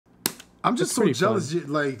I'm just so jealous.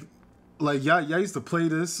 Like y'all used to play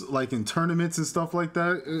this like in tournaments and stuff like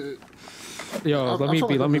that. Yo, let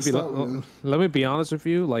me be honest with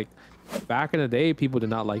you. Like back in the day, people did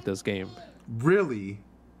not like this game. Really?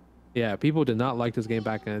 Yeah, people did not like this game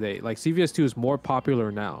back in the day. Like CVS2 is more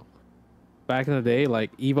popular now. Back in the day,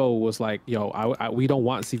 like Evo was like, yo, we don't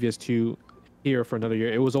want CVS2 here for another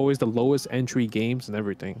year. It was always the lowest entry games and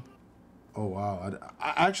everything. Oh wow,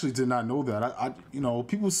 I actually did not know that. I you know,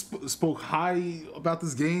 people spoke high about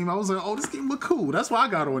this game. I was like, oh, this game look cool. That's why I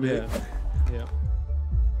got on it. Yeah.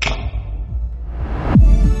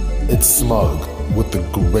 It's SMUG with the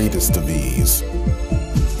greatest of ease.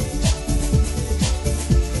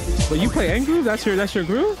 But you play N groove? That's your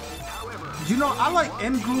groove? You know, I like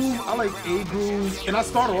N groove, I like A groove, and I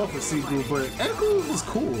started off with C groove, but N groove was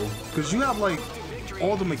cool because you have like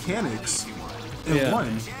all the mechanics in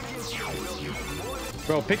one.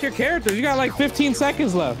 Bro, pick your character. You got like 15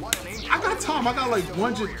 seconds left. I got time. I got like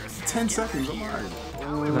 110 seconds. I'm alright.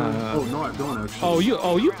 Oh no, I don't actually.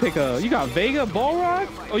 You got Vega, Balrog?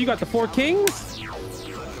 Oh, you got the 4 kings?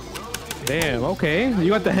 Damn, okay. You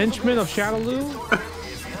got the henchman of Shadowloo?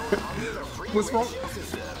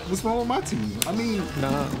 What's wrong with my team? I mean,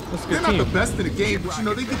 they're not the best in the game, but you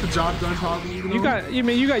know they get the job done probably. You know?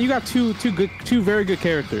 You got two very good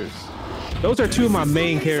characters. Those are two of my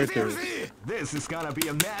main characters. This is gonna be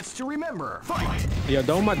a match to remember. Fight! Yeah,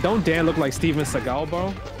 don't Dan look like Steven Seagal,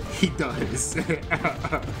 bro? He does.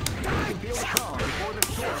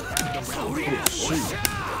 Oh, shoot.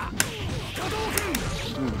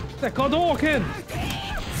 That Kodoken!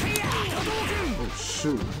 Oh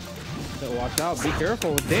shoot. Watch out, be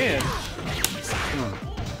careful with Dan.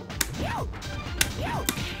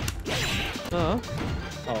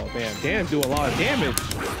 Oh man, Dan's doing a lot of damage.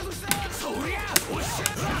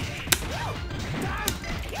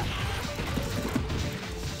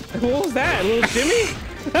 What was that? A little shimmy?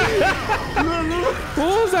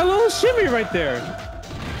 What was that little shimmy right there?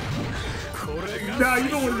 Nah, you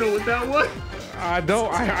don't want to know what that was. I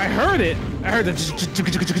don't. I heard it. I heard the.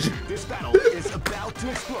 This battle is about to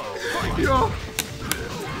explode. Yo.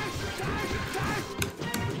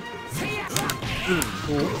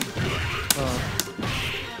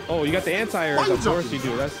 Oh, you got the anti-air. Of course you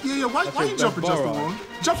do. That's Why you jumping, Justin? Wrong?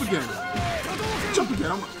 Jump again. Jump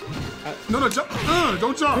again. No, jump.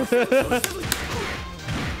 Don't jump.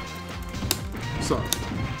 Sorry.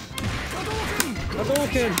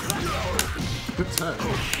 Hadouken. Good tag.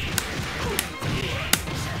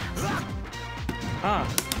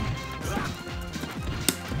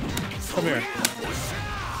 Come here.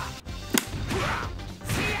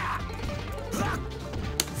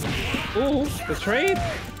 Ooh, the trade?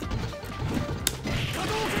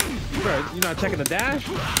 Bro, you not checking the dash?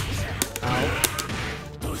 Ow.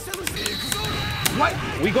 What?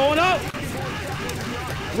 We going up!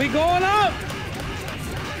 We going up!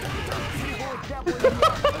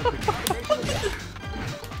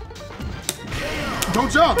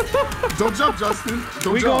 Don't jump! Don't jump, Justin.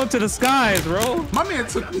 Don't jump. Going to the skies, bro. My man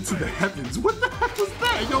took me to the heavens. What the heck was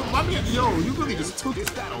that? Yo, my man, you really just took this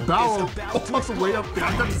battle all the way up there.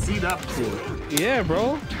 I never seen that before. Yeah,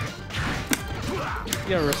 bro.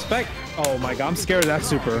 Yeah, respect. Oh my god, I'm scared of that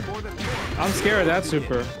super. I'm scared of that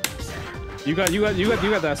super. You got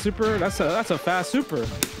that super? That's a fast super.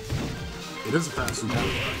 It is a fast super.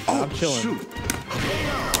 Oh, I'm chilling. Shoot.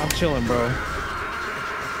 I'm chilling, bro.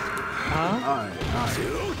 Huh? Alright.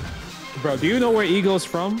 Bro, do you know where Ego's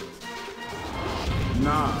from?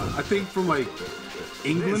 Nah, I think from like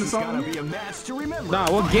England or something. Be a match to remember. Nah,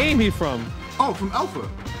 what game he from? Oh, from Alpha.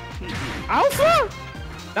 Alpha?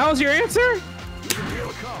 That was your answer?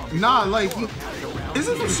 Nah, like, is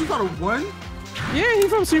it from Street Fighter 1? Yeah, he's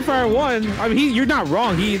from Street Fighter 1. I mean, you're not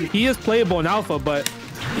wrong. He is playable in Alpha, but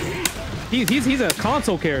he's a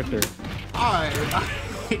console character. Alright.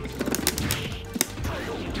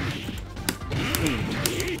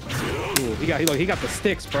 He got the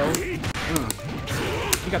sticks, bro. He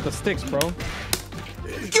got the sticks, bro.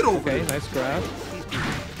 Get over Okay, nice grab.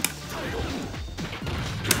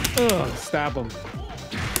 Stab him.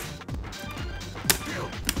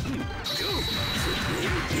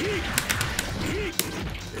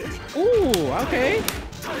 Ooh, okay.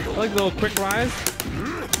 I like the little quick rise.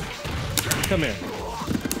 Come here.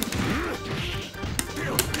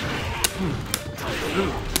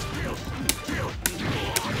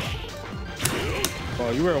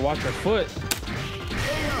 Oh, you better watch your foot.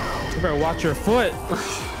 You better watch your foot.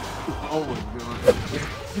 Oh my god.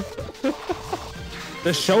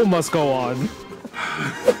 The show must go on.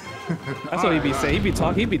 That's what he be saying.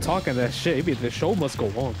 He be talking that shit. The show must go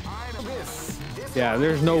on. Yeah,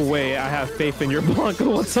 there's no way I have faith in your Blanca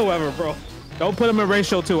whatsoever, bro. Don't put him in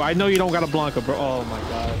ratio 2. I know you don't got a Blanca, bro. Oh my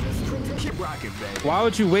god. Keep rocking, baby. Why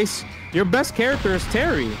would you waste your best character is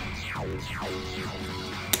Terry?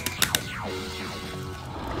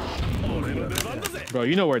 Bro,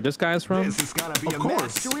 you know where this guy is from? This is gonna be Of a course.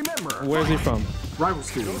 match to remember. Where's he from? Rival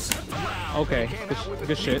schools. Okay,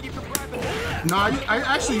 good shit. No, I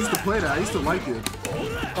actually used to play that. I used to like it.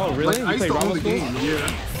 Oh, really? Like, I used play to own Rival the Schools? game.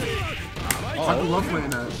 Yeah. Oh. I love playing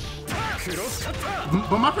that.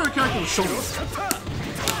 But my favorite character was Shoulder.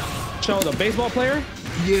 Show the baseball player?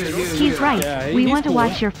 Yeah. He's right. Yeah, we he's want to cool.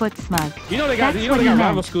 watch your foot, Smug. You know they got That's you know what they he got meant,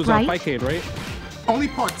 Rival Schools right? on Fightcade, right? Only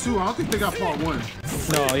part 2. I don't think they got part 1.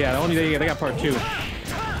 No, yeah, only they got part 2.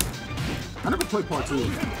 I never played part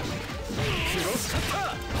 2.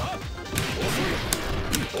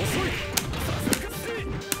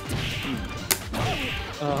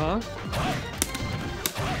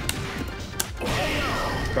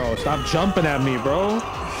 Bro, stop jumping at me, bro.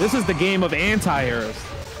 This is the game of anti-airs.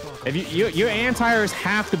 If your anti-airs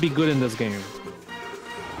have to be good in this game.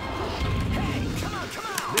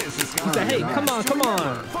 He said, hey, come on.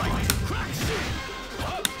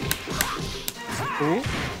 Ooh.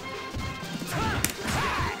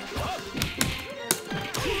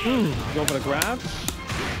 Go for the grab.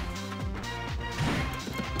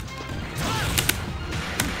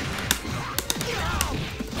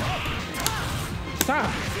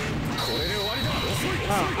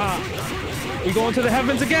 We going to the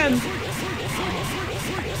heavens again.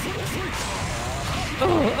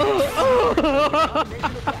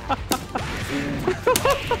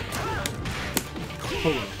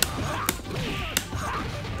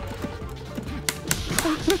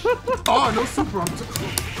 Oh, no super.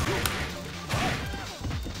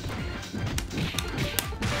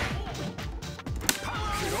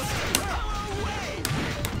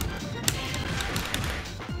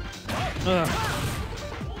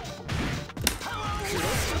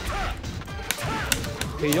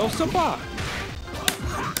 Hey, yo, Sapa.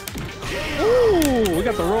 Ooh, we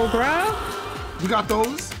got the roll grab. You got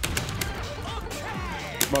those?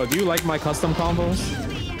 Bro, do you like my custom combos?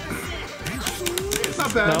 It's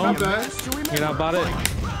not bad, No? not bad. You're not about it?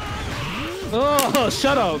 Oh,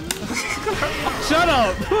 shut up. Shut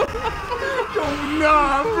up.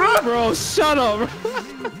 Nah, bro. Bro, shut up.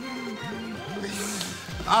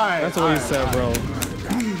 Alright. That's what he said, bro.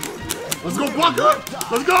 Let's go, Blanca.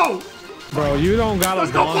 Let's go. Bro, you don't got a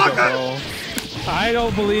Let's go, Blanca, Blanca. bro. I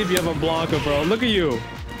don't believe you have a Blanca, bro. Look at you.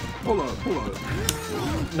 Hold up.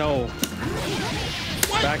 No.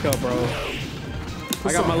 Back up, bro.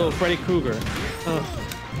 I got my little Freddy Krueger.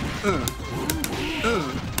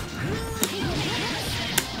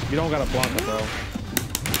 You don't got a Blanca, bro.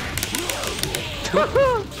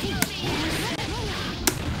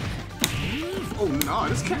 Oh, nah,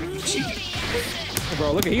 this can't be cheap.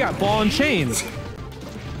 Bro, look at he got ball and chains.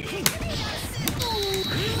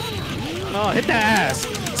 Oh, hit that ass.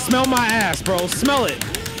 Smell my ass, bro. Smell it.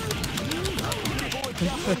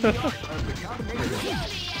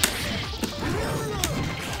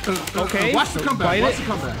 Okay. Watch the comeback. Bite Watch it. the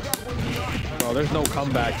comeback. Bro, there's no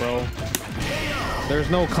comeback, bro. There's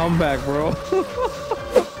no comeback, bro.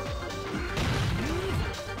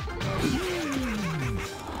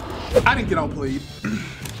 I didn't get outplayed.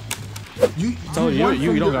 You So won you from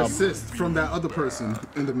don't your got- assist from that other person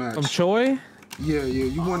in the match. From Choi? Yeah,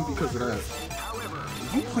 you won because of that.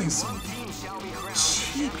 You playing some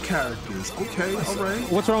cheap characters. Okay, all right.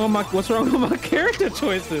 What's wrong with my character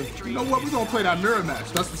choices? You know what? We're gonna play that mirror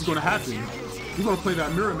match. That's what's gonna happen. We're gonna play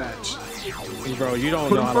that mirror match. Bro, you don't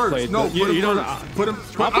Put know him how to first. play. No, you, put him you don't. first. Put him.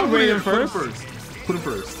 I'll put Raiden Put him first. first. Put him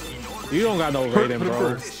first. You don't got no Put Raiden, him bro.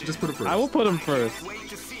 first. Just put him first. I will put him first.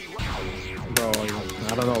 Bro,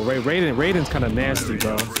 I don't know. Raiden's kind of nasty,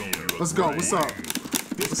 bro. Let's go. What's up?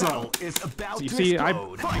 This battle is about You to see,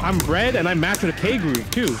 explode. I'm red and I match with a K groove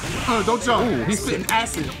too. Don't jump. Ooh, He's spitting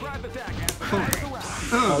acid.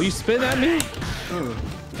 Oh, you spit at me? Oh,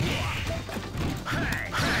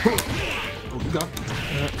 you got.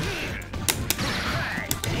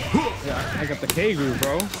 Yeah, I got the K groove,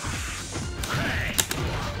 bro.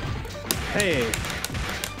 Hey.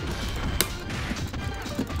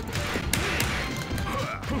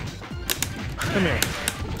 Come here.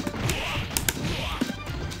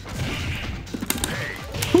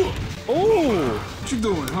 Ooh. What you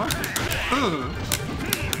doing, huh?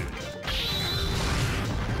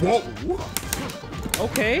 Whoa.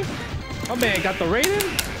 Okay. My man got the Raiden.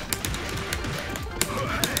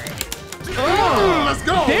 Let's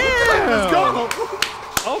go. Damn. Let's go.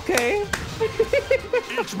 Okay.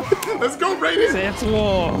 Let's go, Raiden. That's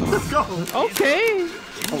war. Let's go. Okay.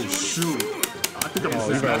 Oh shoot. I think I'm Oh,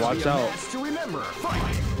 gonna you say better that. watch out. To remember. Fight.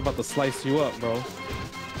 I'm about to slice you up, bro.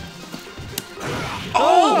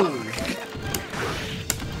 Oh!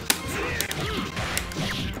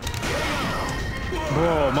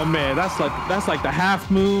 Bro, my man, that's like the half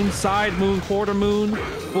moon, side moon, quarter moon,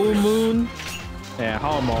 full moon. Yeah,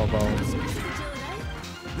 Hallmark, bro.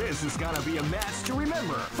 This is gonna be a match to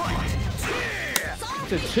remember. Fight.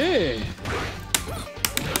 Shit.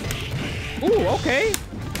 Ooh, okay.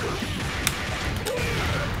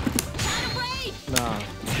 Nah.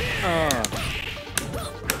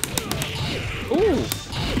 Ooh.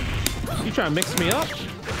 You trying to mix me up?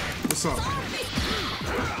 What's up?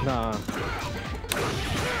 Nah.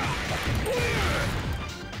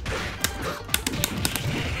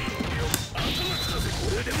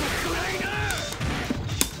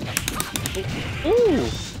 Ooh.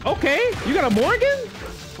 Okay. You got a Morgan?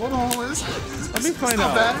 Hold on, let me find not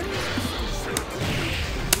out. Bad.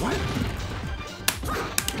 What?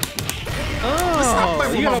 Stop Oh,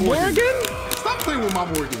 playing you with got a my Morgan? Stop playing with my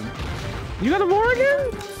Morgan. You got a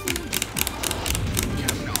Morgan?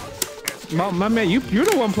 My man, you're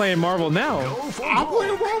the one playing Marvel now. I'm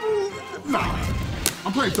playing Marvel. Nah,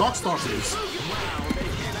 I'm playing Darkstalkers.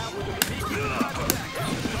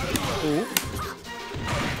 Ooh.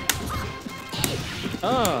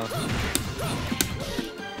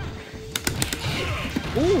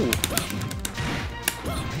 Ooh.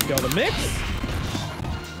 Yo, the mix?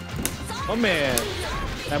 Oh man,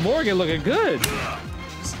 that Morgan looking good.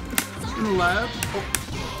 In the lab.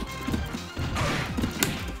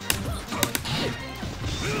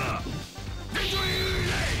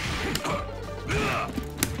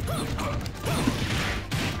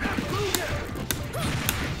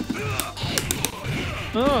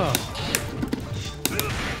 Oh.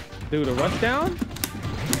 Dude, a rush down?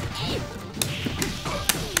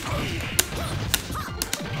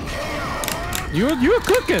 You're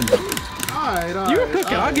cooking. Alright, You're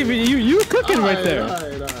cooking. I'll give you cooking right there.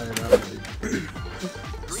 Alright.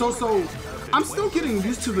 So I'm still getting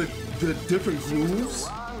used to the different grooves.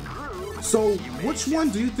 So which one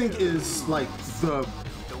do you think is like the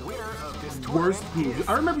worst groove?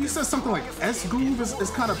 I remember you said something like S groove is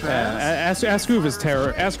kind of bad. S groove is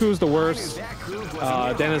terror. S groove is the worst.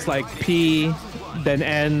 Then it's like P, then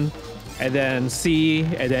N, and then C,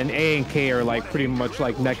 and then A and K are like pretty much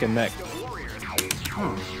like neck and neck.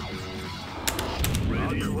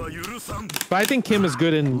 But I think Kim is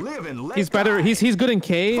good in. He's better. He's good in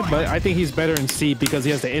K, but I think he's better in C because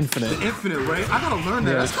he has the infinite. The infinite, right? I gotta learn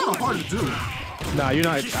that. Yeah. That's kind of hard to do. Nah, you're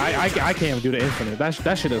not. I can't even do the infinite. That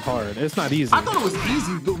shit is hard. It's not easy. I thought it was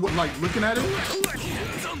easy, like looking at it.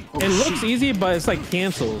 Oh, It looks easy, but it's like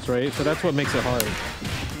cancels, right? So that's what makes it hard.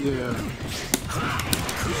 Yeah.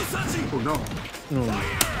 Oh no.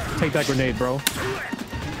 Take that grenade, bro.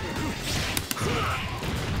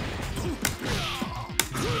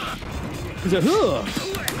 He's a huh.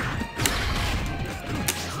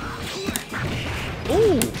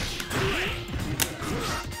 Ooh.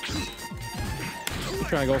 You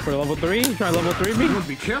trying to go for level 3? You trying to level 3 me? You gotta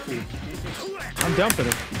be careful. I'm dumping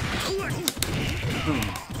it.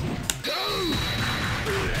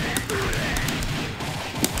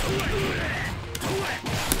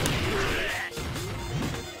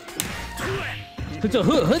 It's a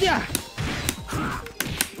huh, yeah.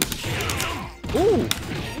 Ooh.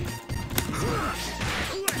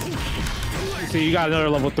 See, you got another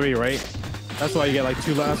level 3, right? That's why you get like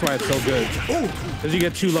 2. That's why it's so good. Ooh, because you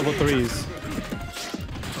get 2 level 3s.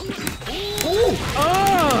 Ooh.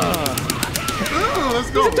 Let's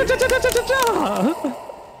go.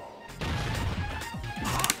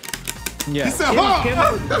 Yeah. He said, Yo,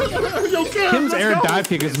 Kim, Kim's let's air go. dive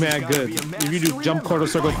kick is mad good. If you do jump, quarter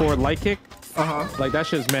circle, forward, light kick, like that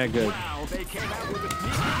shit's mad good.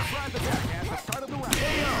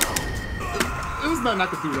 There's nothing I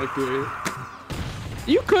could do right there.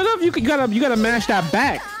 You could have. You gotta mash that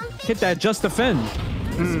back. Hit that just defend.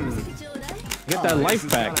 Get that life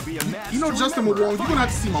back. You know, Justin Wong, you're gonna have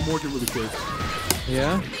to see my Morgan really quick.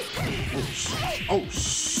 Yeah. Oh,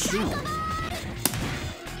 shoot.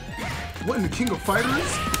 What in the King of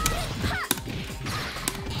Fighters?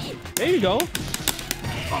 There you go.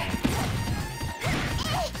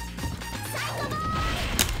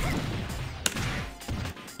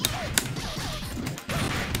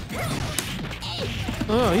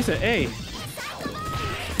 Oh, he said, "Hey."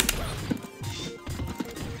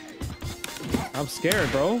 I'm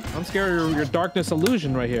scared, bro. I'm scared of your darkness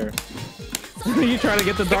illusion right here. You trying to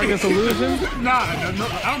get the darkness illusion? Nah, no,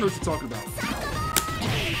 I don't know what you're talking about.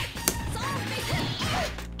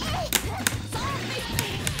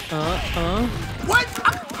 What?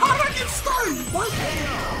 How did I get stunned. What?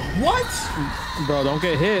 What? Bro, don't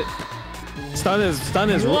get hit. Stun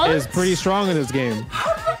is pretty strong in this game.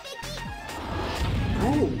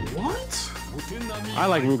 Bro, what? I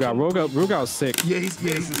like Rugal. Rugal's sick. Yeah, he's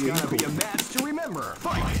This is gonna cool. be a match to remember.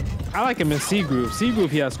 Fight! I like him in C group. C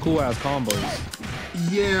group, he has cool ass combos.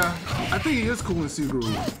 Yeah, I think he is cool in C group.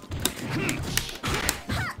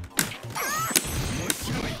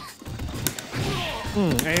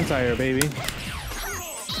 Anti-air, baby.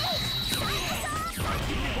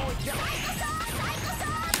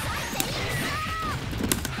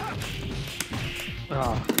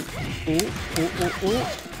 Ah. Ooh.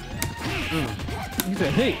 He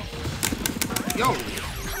said, hey. Yo.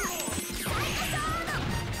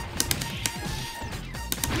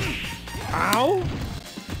 Ow.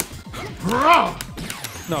 Bro.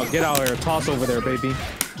 No, get out here. Toss over there, baby.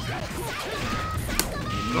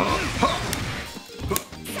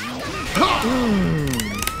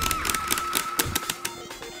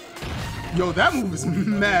 Yo, that move is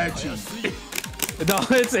mad cheap. No,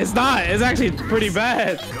 it's not. It's actually pretty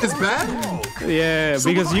bad. It's bad? Yeah,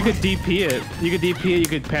 because you could DP it. You could DP it. You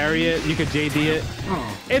could parry it. You could JD it.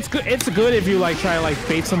 It's good. It's good if you like try to like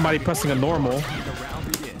bait somebody pressing a normal.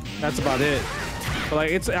 That's about it. But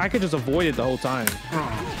like I could just avoid it the whole time.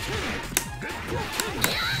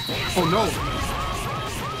 Oh no.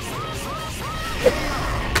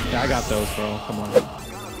 Yeah, I got those, bro. Come on.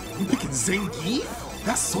 You picking Zangief?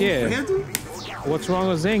 That's so Yeah. random. What's wrong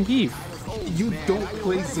with Zangief? You don't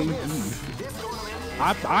play Zangief.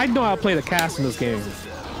 I know how to play the cast in this game.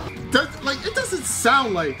 That, like, it doesn't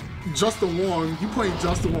sound like Justin Wong. You playing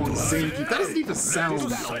Justin Wong Zangief. That doesn't even sound.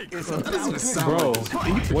 That doesn't even sound. Bro,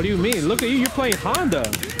 Like what do you mean? Look at you. You're playing Honda.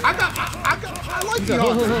 I like the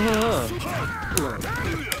other.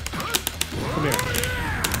 Come here.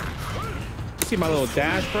 See my little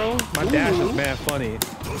dash, bro? My dash is mad funny.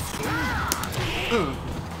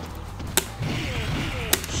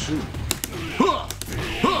 Shoot.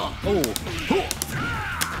 Oh.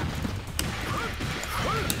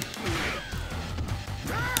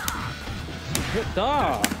 What the?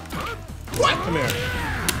 What? Come here.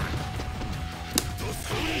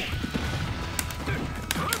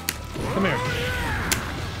 Come here.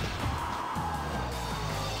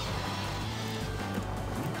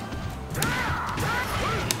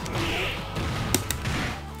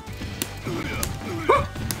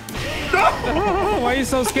 Why are you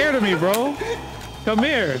so scared of me, bro? Come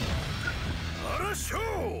here.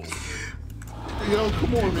 Yo,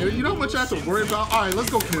 come on, man. You know how much I have to worry about? All right, let's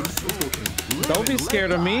go, Kim. Let's go, Kim. Don't be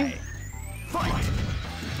scared of me.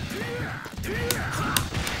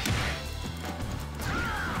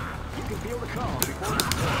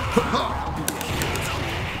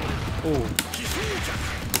 Oh.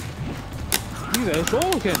 He said,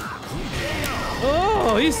 Jwong.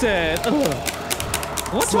 Oh, he said,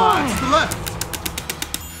 what's Slide wrong? to the left.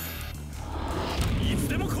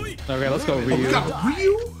 Okay, let's go, Oh, we Ryu. got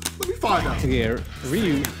Ryu? Let me find out. Yeah,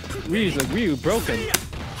 Ryu broken.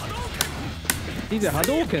 He's a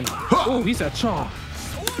Hadouken. Oh, he's a Cha.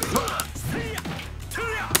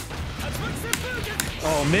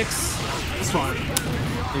 Oh, mix. It's fine.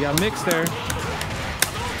 You got mix there.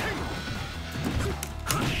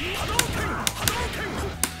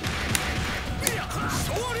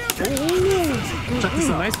 Ooh. Check this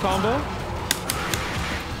out. Nice combo.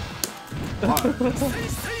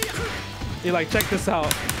 You like, check this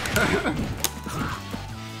out.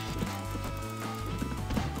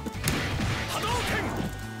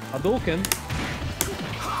 Hadouken.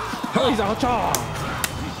 Oh, he's a Cha.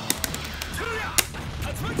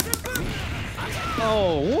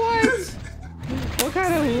 Oh, what? What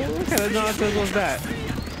kind of nonsense was that?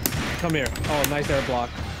 Come here. Oh, nice air block.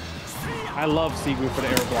 I love C group for the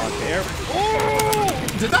air block. The air.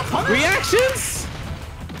 Oh! Did that punish? Reactions?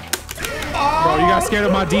 Bro, you got scared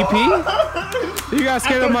of my DP? You got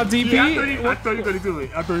scared of my DP? Yeah, I thought you were gonna do it.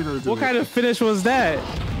 What kind of finish was that? All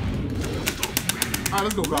right,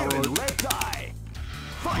 let's go, Battle. Left eye.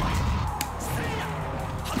 Fight!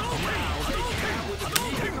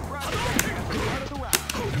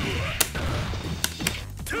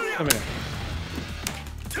 Come here.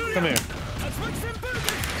 Come here.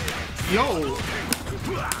 Yo.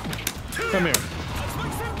 Come here.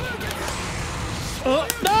 Oh,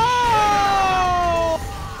 no!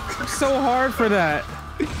 So hard for that.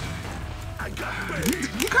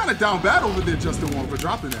 You kind of down bad over there, Justin Wong, for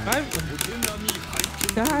dropping that.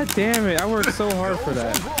 God damn it. I worked so hard for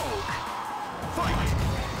that.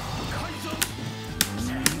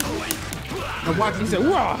 Now watch He said,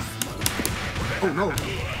 "Wah!" Oh no.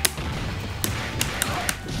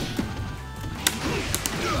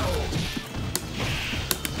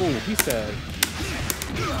 Ooh, he said.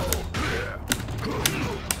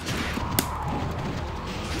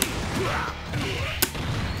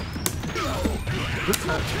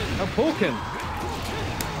 A Vulcan.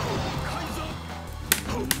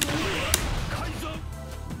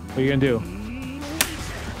 What are you gonna do?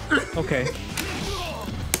 Okay.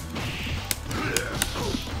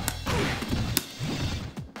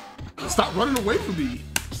 Stop running away from me.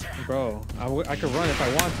 Bro, I could run if I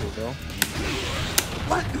want to, bro.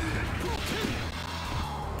 What?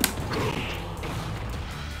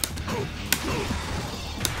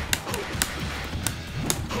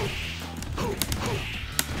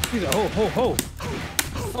 He's a ho ho ho.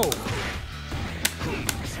 Oh.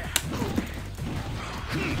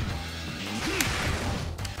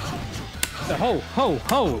 The ho ho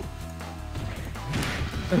ho.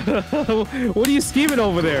 What are you scheming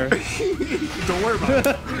over there? Don't worry about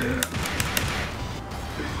it.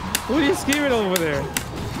 What are you scheming over there?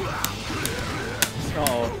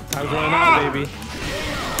 Uh-oh. Time's running out, baby.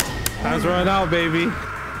 Time's running out, baby.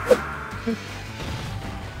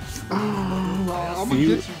 I'm gonna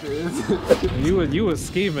get you, man. You was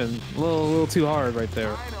scheming a little too hard right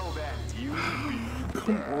there.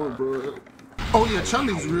 Come on, bro. Oh yeah,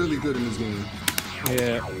 Chun-Li's really good in this game.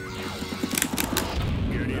 Yeah.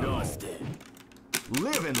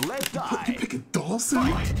 Live and let die. You picking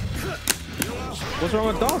Dawson? What's wrong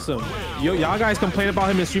with Dawson? Y'all guys complain about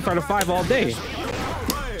him in Street Fighter 5 all day.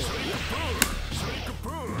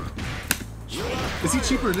 Is he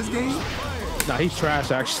cheaper in this game? Nah, he's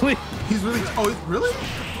trash actually. He's really. Oh, really?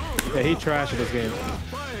 Yeah, he trash in this game.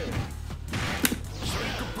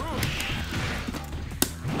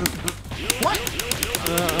 What?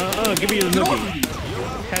 Give me your noogie.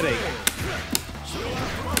 Headache.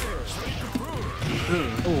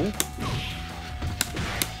 Ooh.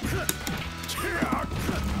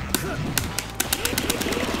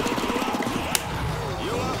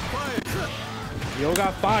 Yo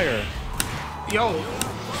got fire. Yo.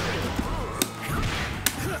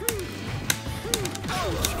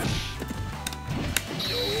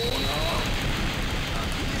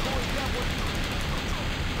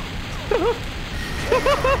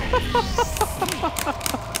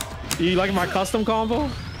 You like my custom combo?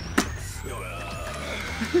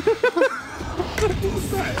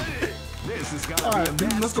 This is gonna All be right, a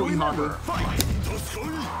dude, match let's to go, remember. Inaka. Fight.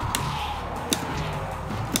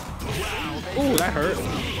 Ooh, that hurt.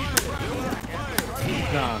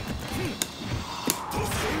 Nah.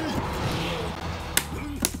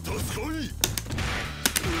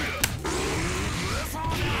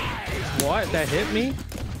 What? That hit me?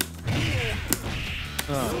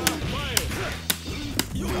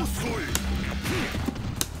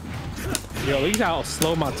 Yo, look at how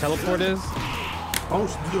slow my teleport is. Oh,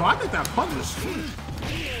 yo, I think that punished.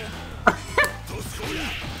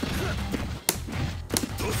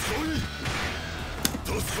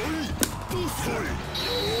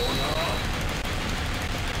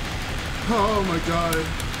 Oh my god.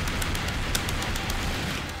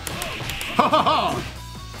 Ha ha ha!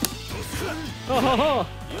 Oh,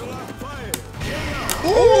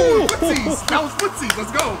 Ooh, footsies! That was footsies,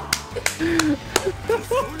 let's go!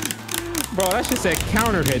 bro, that shit said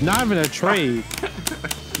counter hit, not even a trade.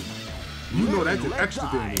 You know that did extra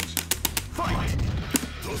damage. Fight.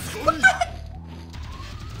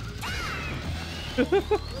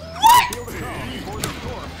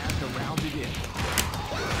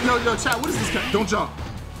 Yo, chat, what is this guy? Don't jump.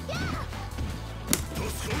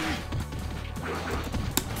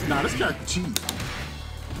 Nah, this character cheap.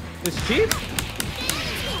 It's cheap?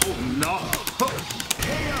 No.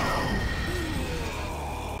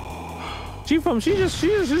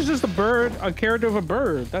 She's just a bird, a character of a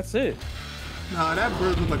bird. That's it. Nah, that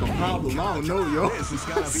bird look like a problem. I don't know, yo. This is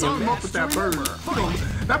gonna be Something a up with that match to bird.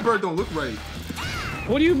 remember. That bird don't look right.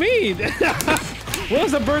 What do you mean? What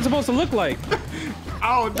is the bird supposed to look like?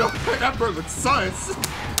 I don't know. That bird looks sus.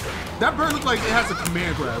 That bird looks like it has a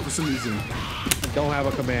command grab for some reason. Don't have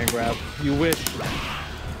a command grab. You wish.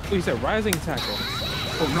 Oh, you said rising tackle.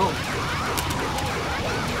 Oh no.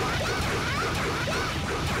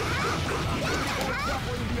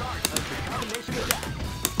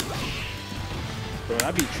 Bro,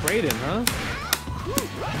 I'd be trading, huh?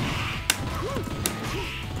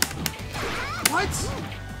 What?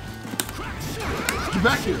 Get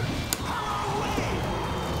back here.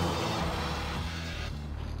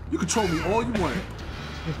 You control me all you want.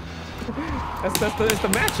 It's the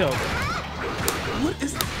matchup. What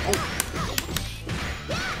is?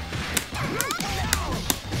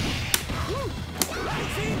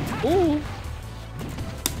 Oh. Ooh.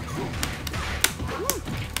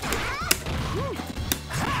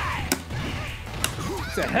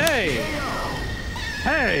 Say, hey!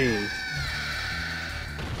 Hey!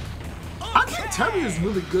 I think Terry is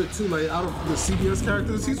really good too. Like out of the CBS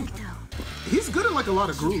characters, he's good at like a lot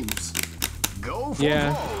of grooves. Go for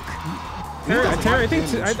Yeah. Terry,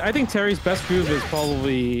 I think Terry's best groove is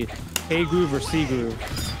probably A groove or C groove.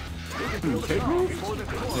 K groove?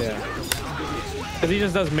 Yeah. Because he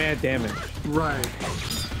just does mad damage. Right.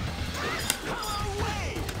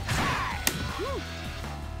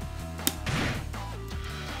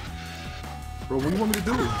 Bro, what do you want me to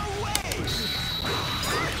do?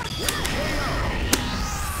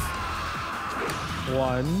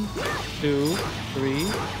 One, two, three.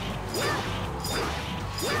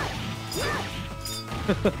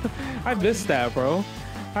 I missed that, bro.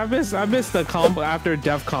 I missed the combo after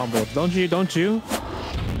death combo. Don't you?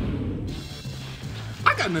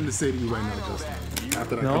 I got nothing to say to you right now, Justin.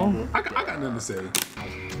 After that combo. I got nothing to say.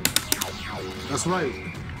 That's right.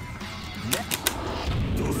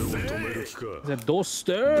 The Doste.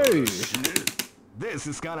 This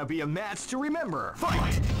is gonna be a match to remember.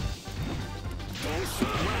 Fight!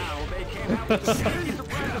 Wow, they came out with a sneaky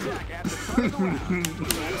surprise attack at the start of the round.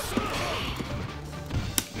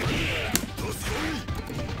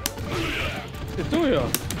 ¿Qué tuyo?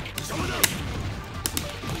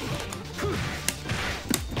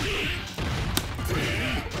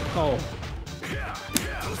 Oh.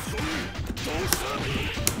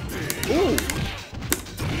 Ooh.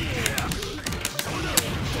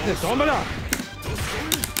 Tómala.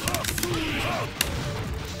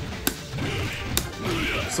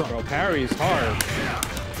 So, bro, parry's hard.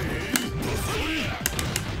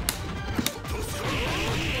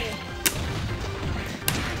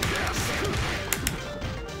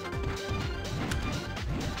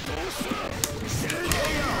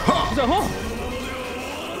 He's a huh.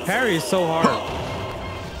 Parry is so hard.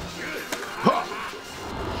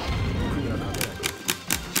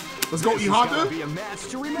 Let's go, E-Honda. Be a match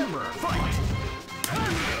to remember. Fight!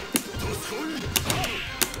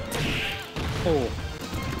 Oh.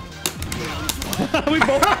 we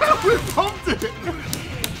pumped it.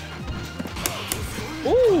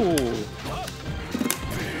 Ooh.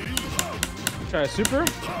 Try a super?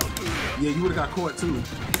 Yeah, you would have got caught too.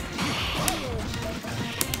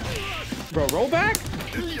 Bro, roll back?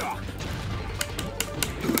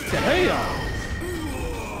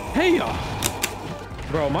 Hey ya.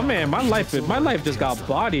 Bro, my life just got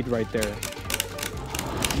bodied right there.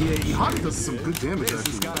 Yeah, E-Honda does some good damage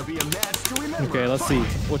actually. Okay, let's see.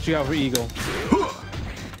 What you got for Eagle?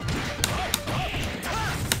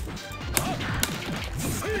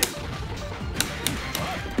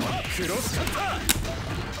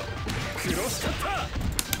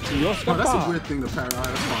 Oh, that's a weird thing to parry. Alright,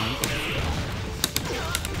 that's fine.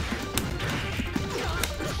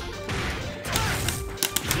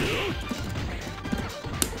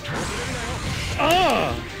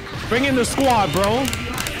 Bring in the squad, bro.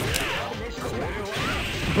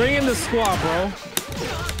 Bring in the squad, bro.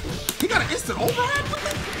 He got an instant overhead with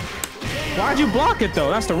it? Why'd you block it though?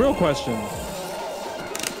 That's the real question.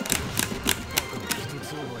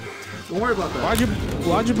 Don't worry about that.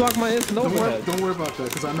 Why'd you block my instant overhead? Don't worry about that,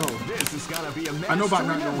 because I know. This is gonna be a match I know about to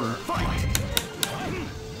not remember. knowing.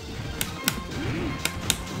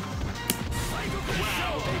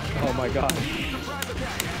 Oh my god.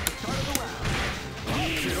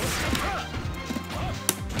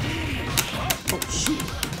 Oh shoot.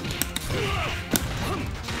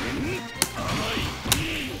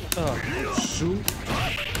 Oh, shoot.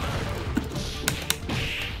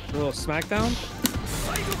 a little smackdown.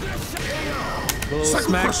 A little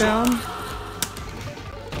Psycho smackdown.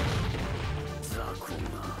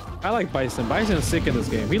 I like Bison. Bison is sick in this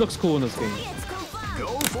game. He looks cool in this game.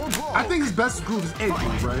 I think his best groove is A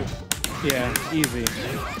groove, right? Yeah, easy.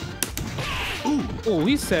 Ooh,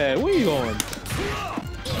 he said, where you going?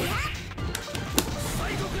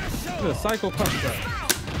 The Psycho Crusher.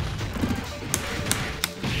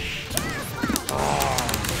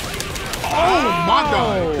 Oh my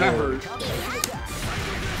god, that hurt.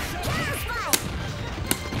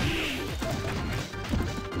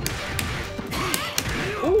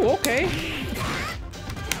 Ooh, okay.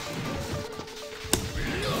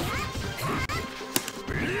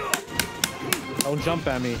 Don't jump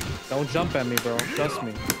at me. Don't jump at me, bro. Trust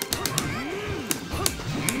me.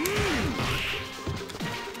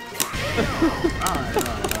 Alright.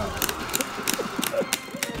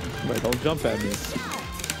 Wait, don't jump at me.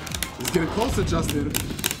 It's getting closer, Justin.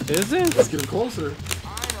 Is it? It's getting closer.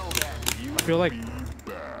 I feel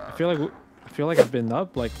like I've been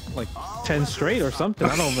up like 10 straight or something.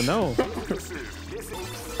 I don't even know.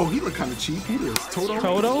 Oh, he look kind of cheap. Who is Toto?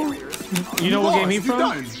 Toto? You know what game he You from?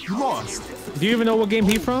 done. You lost. Do you even know what game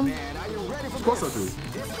he from? Of course I do.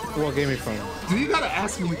 What game he from? Do you gotta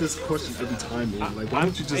ask me this question every time, man? Like, why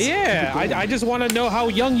don't you just? Yeah, I just want to know how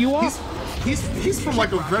young you are. He's from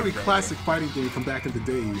like a very classic fighting game from back in the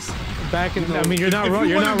days. Back in, You know, I mean, you're not wrong. If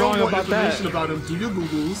you You're not wanna know wrong more about that. information about him, do your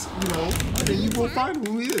Googles, you know, and you will find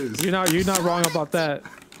who he is. You're not wrong about that.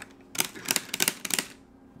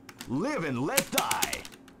 Live and let die.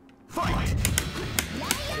 Fight.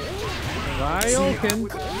 Ryoken.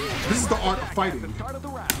 This is the art of fighting.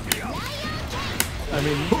 I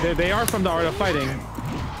mean, they are from the art of fighting.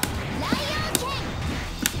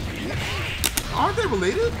 Aren't they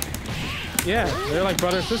related? Yeah, they're like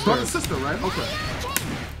brother sister. Brother sister, right? Okay.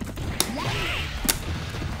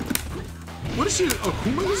 What is she?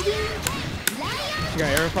 Akuma in this game? She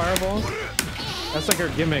got air fireballs. That's like her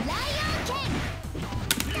gimmick.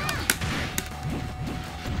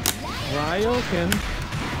 Ryoken.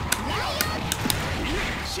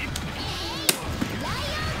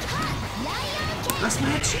 That's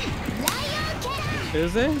mad cheap.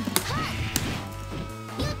 Is it?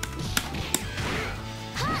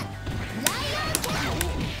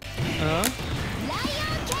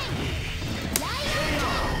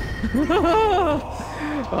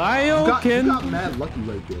 You got mad lucky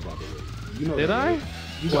right there, by the way. You know did that, I? right?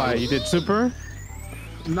 Why? You did super?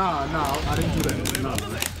 Nah, I didn't do that. Nah.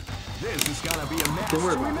 This is gonna be a match Don't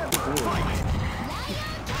worry to about it. remember. Don't worry.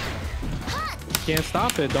 Can't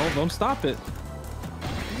stop it. Don't stop it.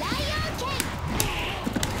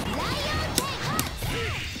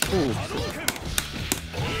 Ooh.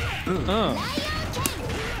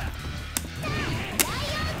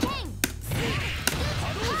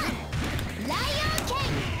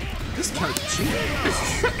 This character cheap.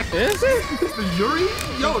 Is it? The Yuri?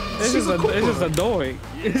 Yo, It's she's just, it's just annoying.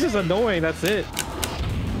 It's just annoying. That's it.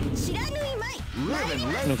 Live and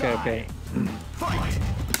let Okay, die. okay. Fight.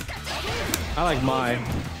 I like Mai.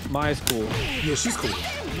 Mai's cool. Yeah, she's cool.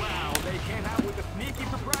 Wow, they came out with a sneaky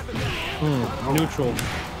surprise attack. Neutral.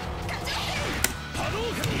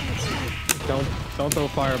 Don't throw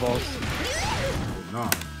fireballs. Nah.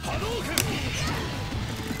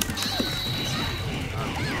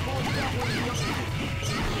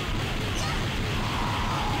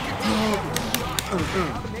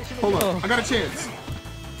 Hold up, I got a chance.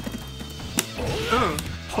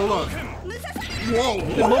 Hold up. Whoa.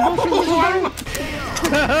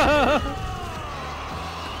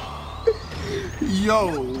 Yo.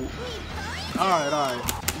 Alright.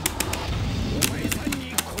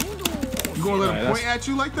 You gonna let him point at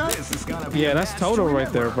you like that? This is gonna be Yeah, a that's match Toto to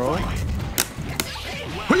right there, remember.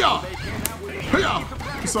 bro. Hiya! Hiya!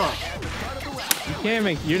 What's up?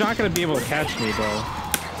 You're not gonna be able to catch me, bro.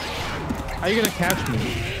 How you gonna catch me?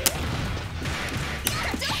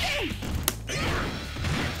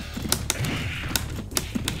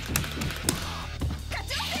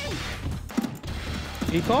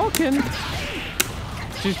 He talking.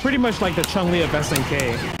 She's pretty much like the Chun-Li of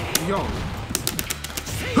SNK. Yo.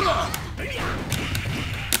 Hiya!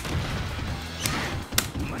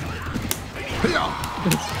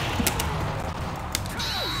 Hiya!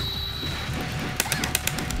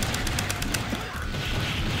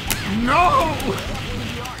 No!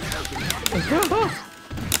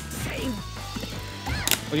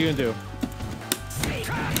 What are you gonna do?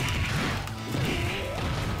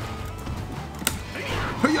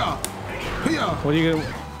 Hiya! Hiya! What are you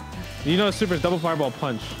gonna? You know, Super's double fireball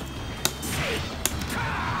punch.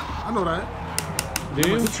 I know that. Do I'm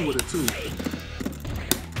you? gonna hit you with it too.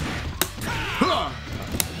 Hiya!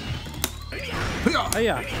 Hiya! Oh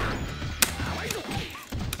yeah.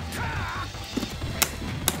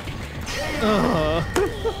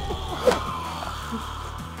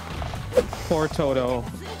 Poor Toto.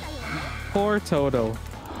 Poor Toto.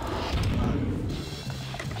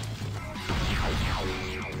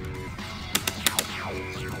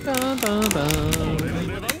 Dun, dun, dun.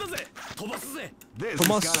 This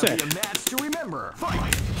Come on, is gonna set. be a match to remember.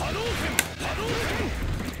 Fight.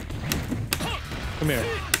 Come here.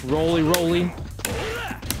 Rolly, rolly.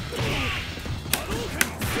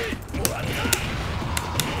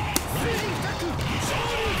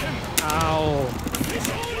 Ow.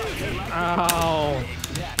 Ow.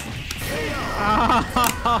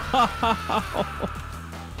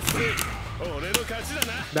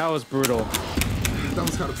 That was brutal. That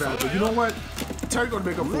was kind of bad, but you know what? Terry gonna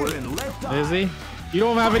make up for Live it. and let die. Is he? You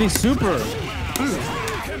don't have any super.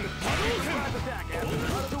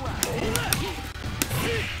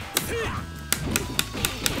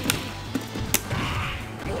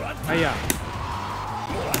 Hiya.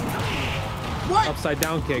 What? Upside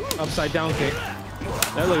down kick. Upside down kick.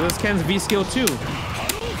 Hey, look, this Ken's V skill too.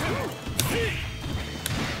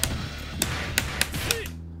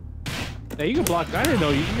 Hey, you can block. I didn't know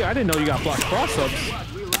you got blocked cross ups.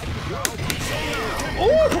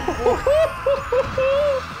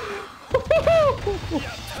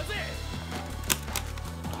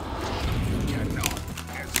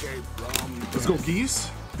 Let's go, geese.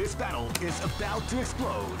 This battle is about to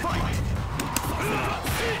explode. Fight!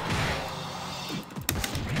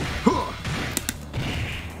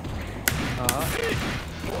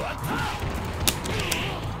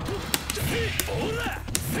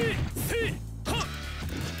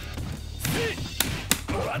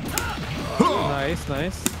 Nice,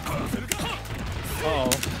 nice. Uh-oh,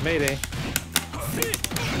 Mayday.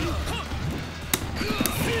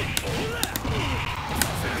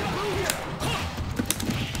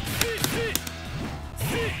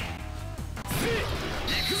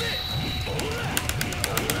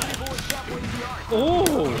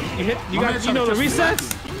 Oh, you hit. You know the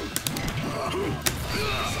resets.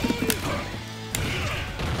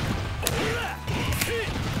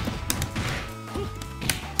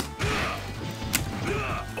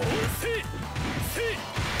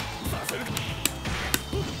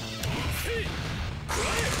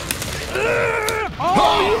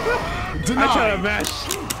 I tried to match.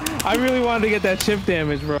 I really wanted to get that chip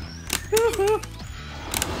damage, bro.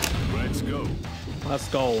 Let's go. Let's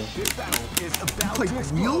go. This battle is about Like to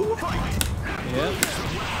wheel? explode. Fight!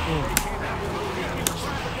 Yep.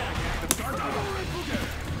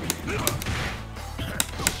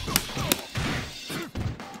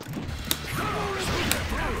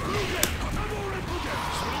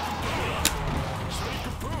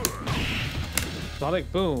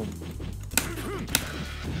 Sonic boom.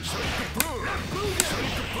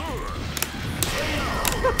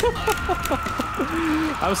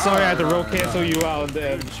 I'm sorry I had to roll cancel you out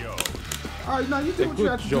then. All right, now you do what you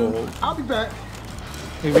have to Joel. do. I'll be back.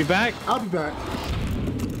 You be back? I'll be back.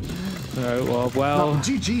 Alright, well,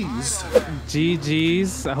 GG's.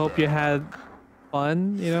 GG's. I hope you had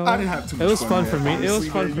fun, you know? I didn't have too much It was fun, fun for man, me. It was honestly,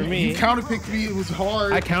 fun man. for me. You counterpicked me. It was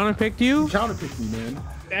hard. I counterpicked you? You counterpicked me, man.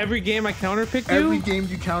 Every game I counterpicked you? Every game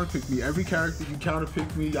you counterpicked me. Every character you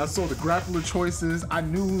counterpicked me. I saw the grappler choices. I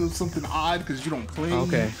knew it was something odd because you don't play.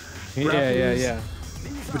 Okay. grapplers, Yeah.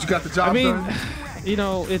 But you got the job I mean, done. you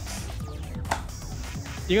know,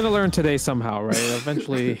 you're gonna learn today somehow, right?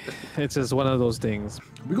 Eventually, it's just one of those things.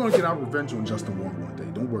 We're gonna get our revenge on Justin Wong one day.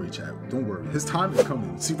 Don't worry, chat. Don't worry. His time is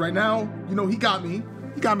coming. See, right now, you know, he got me.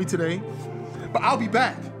 He got me today. But I'll be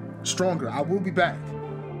back. Stronger. I will be back.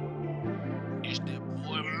 It's that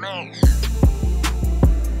boy, man.